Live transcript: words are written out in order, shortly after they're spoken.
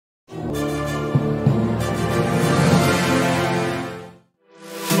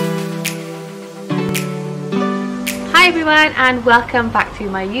everyone, and welcome back to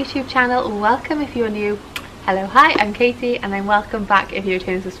my YouTube channel. Welcome if you're new. Hello, hi, I'm Katie, and then welcome back if you're a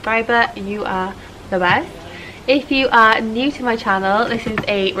returning subscriber. You are the best. If you are new to my channel, this is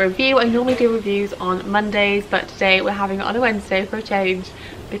a review. I normally do reviews on Mondays, but today we're having it on a Wednesday for a change,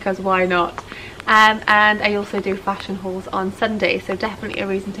 because why not? And I also do fashion hauls on Sundays, so definitely a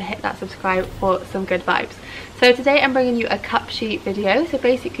reason to hit that subscribe for some good vibes. So today I'm bringing you a Cupshe video. So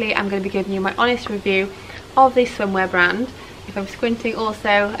basically I'm going to be giving you my honest review of this swimwear brand. If I'm squinting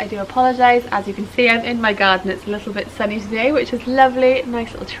also, I do apologise. As you can see, I'm in my garden. It's a little bit sunny today, which is lovely,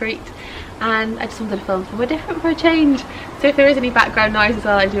 nice little treat. And I just wanted to film somewhere different for a change. So if there is any background noise as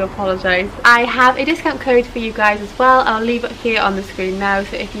well, I do apologise. I have a discount code for you guys as well. I'll leave it here on the screen now,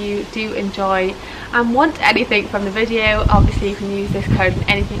 so if you do enjoy and want anything from the video, obviously you can use this code on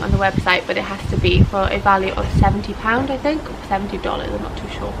anything on the website, but it has to be for a value of £70, I think, or $70, I'm not too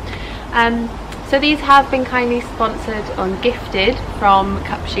sure. So these have been kindly sponsored and gifted from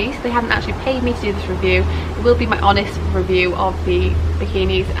Cupshe, so they haven't actually paid me to do this review. It will be my honest review of the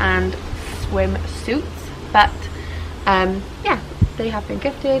bikinis and swimsuits, but yeah, they have been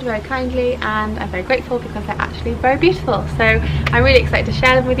gifted very kindly, and I'm very grateful because they're actually very beautiful. So I'm really excited to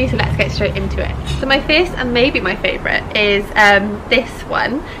share them with you, so let's get straight into it. So my first, and maybe my favourite, is this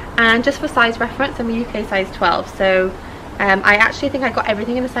one, and just for size reference, I'm a UK size 12, so I actually think I got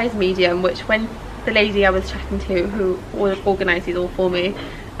everything in a size medium, which when the lady I was chatting to who organised these all for me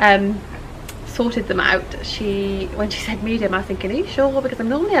sorted them out, when she said medium, I was thinking, are you sure? Because I'm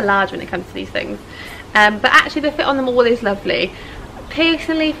normally a large when it comes to these things. But actually the fit on them all is lovely.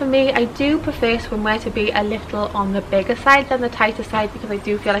 Personally, for me, I do prefer swimwear to be a little on the bigger side than the tighter side, because I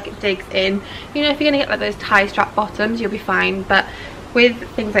do feel like it digs in. You know, if you're going to get like those tie strap bottoms, you'll be fine. But with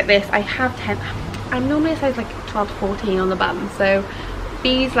things like this, I'm normally a size like 12 to 14 on the bum, so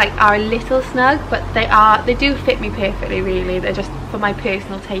these like are a little snug, but they do fit me perfectly really. They're just, for my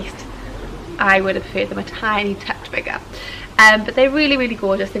personal taste, I would have preferred them a tiny touch bigger. But they're really, really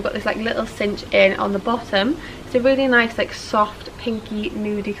gorgeous. They've got this like little cinch in on the bottom. It's a really nice like soft pinky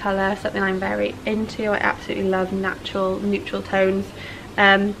nudie colour, something I'm very into. I absolutely love natural neutral tones.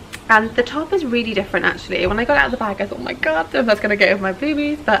 And the top is really different actually. When I got it out of the bag I thought, oh my god, I was going to get over my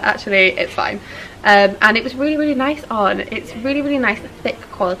boobies, but actually it's fine. And it was really, really nice on. It's really, really nice thick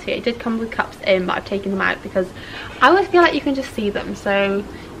quality. It did come with cups in, but I've taken them out because I always feel like you can just see them, so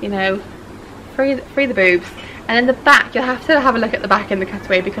you know, free the boobs. And then the back, you'll have to have a look at the back in the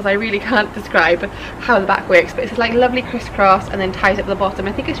cutaway, because I really can't describe how the back works, but it's like lovely crisscross and then ties up the bottom.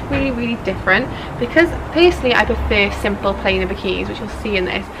 I think it's really, really different, because personally I prefer simple plainer bikinis, which you'll see in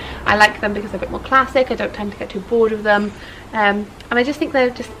this. I like them because they're a bit more classic. I don't tend to get too bored of them, and I just think they're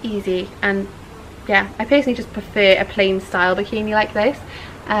just easy. And yeah, I personally just prefer a plain style bikini like this.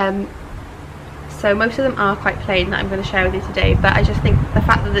 So most of them are quite plain that I'm going to share with you today, but I just think the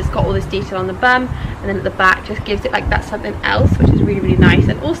fact that it's got all this detail on the bum and then at the back just gives it like that something else, which is really, really nice.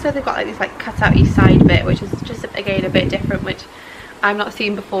 And also they've got like this like cut out each side bit, which is just again a bit different, which I've not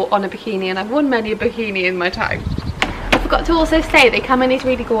seen before on a bikini, and I've worn many a bikini in my time. I forgot to also say they come in these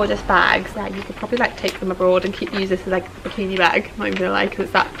really gorgeous bags that you could probably like take them abroad and use this as like a bikini bag. I'm not even gonna lie, because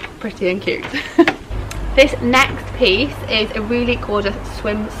it's that pretty and cute. This next piece is a really gorgeous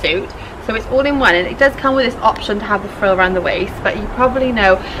swimsuit. So it's all in one, and it does come with this option to have the frill around the waist, but you probably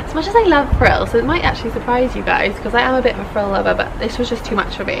know, as much as I love frills, so it might actually surprise you guys because I am a bit of a frill lover, but this was just too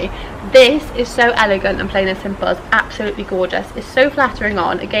much for me. This is so elegant and plain and simple. It's absolutely gorgeous. It's so flattering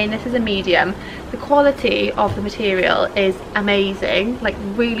on. Again, this is a medium. The quality of the material is amazing, like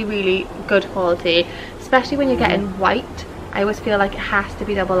really, really good quality, especially when you're getting white. I always feel like it has to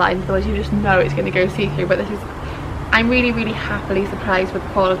be double lined, otherwise you just know it's going to go see-through, but this is, I'm really, really happily surprised with the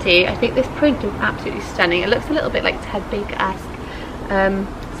quality. I think this print is absolutely stunning. It looks a little bit like Ted Baker-esque.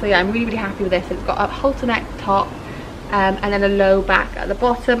 So yeah, I'm really, really happy with this. It's got a halter neck top and then a low back at the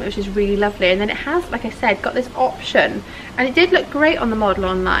bottom, which is really lovely. And then it has, like I said, got this option. And it did look great on the model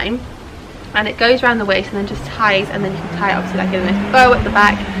online. And it goes around the waist and then just ties, and then you can tie it obviously like in this bow at the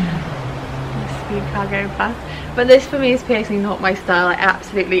back. Speed car going past. But this for me is personally not my style. I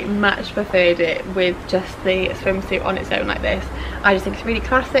absolutely much preferred it with just the swimsuit on its own like this. I just think it's really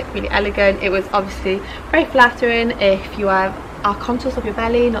classic, really elegant. It was obviously very flattering if you are conscious of your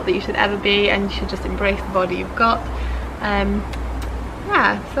belly, not that you should ever be, and you should just embrace the body you've got.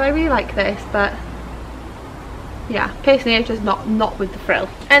 Yeah, so I really like this, but yeah, personally I'm just not with the frill.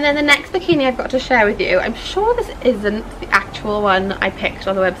 And then the next bikini I've got to share with you, I'm sure this isn't the actual one I picked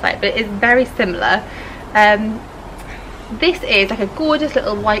on the website, but it is very similar. this is like a gorgeous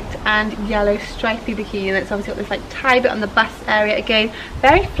little white and yellow stripy bikini, and it's obviously got this like tie bit on the bust area. Again,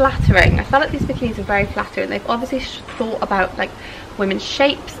 very flattering. I feel like these bikinis are very flattering. They've obviously thought about like women's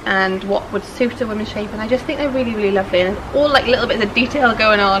shapes and what would suit a women's shape, and I just think they're really, really lovely, and there's all like little bits of detail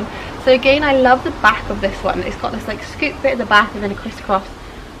going on. So again, I love the back of this one. It's got this like scoop bit at the back and then a crisscross,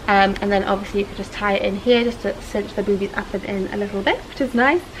 and then obviously you could just tie it in here just to cinch the boobies up and in a little bit, which is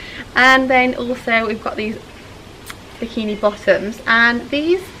nice. And then also we've got these bikini bottoms, and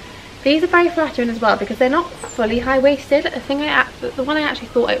these are very flattering as well because they're not fully high-waisted. The one I actually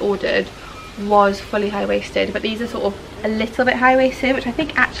thought I ordered was fully high-waisted, but these are sort of a little bit high-waisted, which I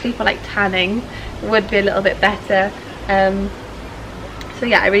think actually for like tanning would be a little bit better. So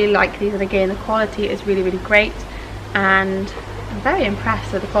yeah, I really like these, and again the quality is really, really great, and I'm very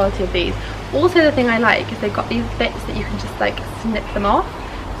impressed with the quality of these. Also, the thing I like is they've got these bits that you can just like snip them off,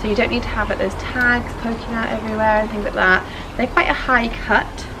 so you don't need to have like those tags poking out everywhere and things like that. They're quite a high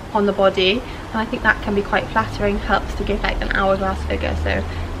cut on the body, and I think that can be quite flattering, helps to give like an hourglass figure. So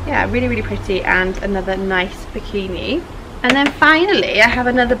yeah, really, really pretty, and another nice bikini. And then finally I have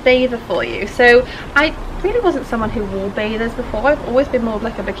another bather for you. So I really wasn't someone who wore bathers before. I've always been more of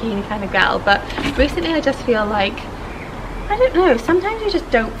like a bikini kind of girl, but recently I just feel like, I don't know, sometimes you just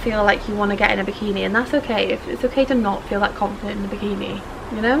don't feel like you want to get in a bikini, and that's okay. It's okay to not feel that confident in a bikini,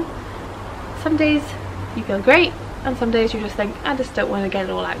 you know? Some days you feel great, and some days you just think, I just don't want to get it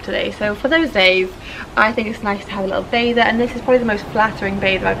all out today. So for those days, I think it's nice to have a little bather, and this is probably the most flattering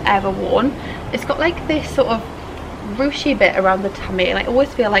bather I've ever worn. It's got like this sort of ruchy bit around the tummy, and I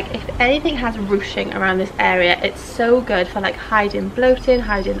always feel like if anything has ruching around this area, it's so good for like hiding bloating,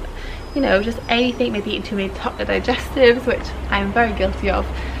 hiding, you know, just anything, maybe eating too many chocolate digestives, which I'm very guilty of.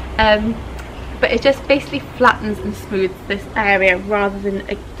 But it just basically flattens and smooths this area rather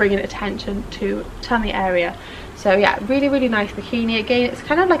than bringing attention to tummy area. So yeah, really, really nice bikini. Again, it's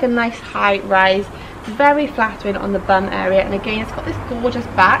kind of like a nice high rise, very flattering on the bum area, and again it's got this gorgeous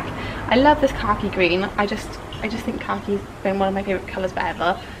back. I love this khaki green. I just think khaki's been one of my favourite colours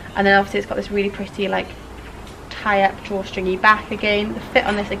ever. And then obviously it's got this really pretty like tie up drawstringy back. Again, the fit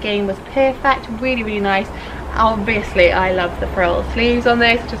on this again was perfect, really, really nice. Obviously I love the frill sleeves on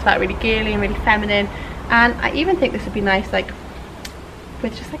this, just felt really girly and really feminine, and I even think this would be nice like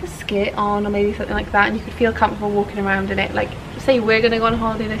with just like a skirt on or maybe something like that, and you could feel comfortable walking around in it. Like say we're gonna go on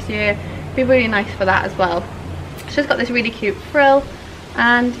holiday this year, it'd be really nice for that as well. It's just got this really cute frill,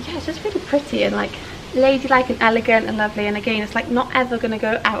 and yeah, it's just really pretty and like ladylike and elegant and lovely. And again, it's like not ever gonna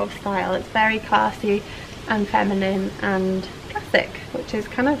go out of style. It's very classy and feminine and classic, which is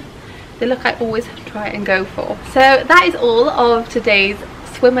kind of the look I always try and go for. So that is all of today's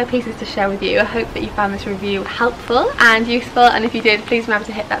swimwear pieces to share with you. I hope that you found this review helpful and useful, and if you did, please remember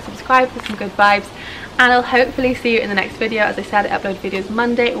to hit that subscribe for some good vibes, and I'll hopefully see you in the next video. As I said, I upload videos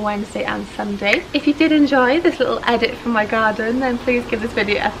Monday, Wednesday and Sunday. If you did enjoy this little edit from my garden, then please give this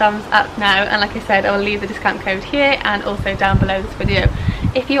video a thumbs up now, and like I said, I will leave the discount code here and also down below this video.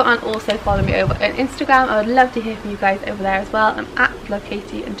 If you aren't also following me over on Instagram, I would love to hear from you guys over there as well. I'm at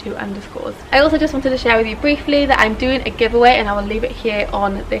 @vlogkatie and 2 underscores. I also just wanted to share with you briefly that I'm doing a giveaway, and I will leave it here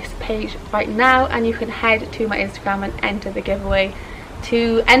on this page right now, and you can head to my Instagram and enter the giveaway.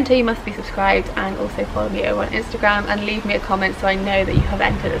 To enter, you must be subscribed and also follow me over on Instagram and leave me a comment so I know that you have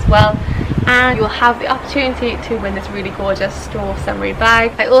entered as well, and you'll have the opportunity to win this really gorgeous store summary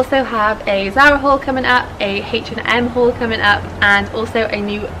bag. I also have a Zara haul coming up, a H&M haul coming up, and also a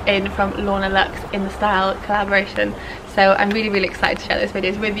new in from Lorna Luxe in the Style collaboration. So I'm really, really excited to share those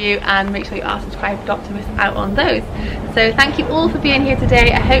videos with you, and make sure you are subscribed not to miss out on those. So thank you all for being here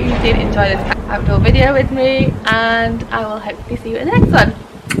today. I hope you did enjoy this outdoor video with me, and I will hopefully see you in the next one.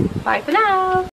 Bye for now.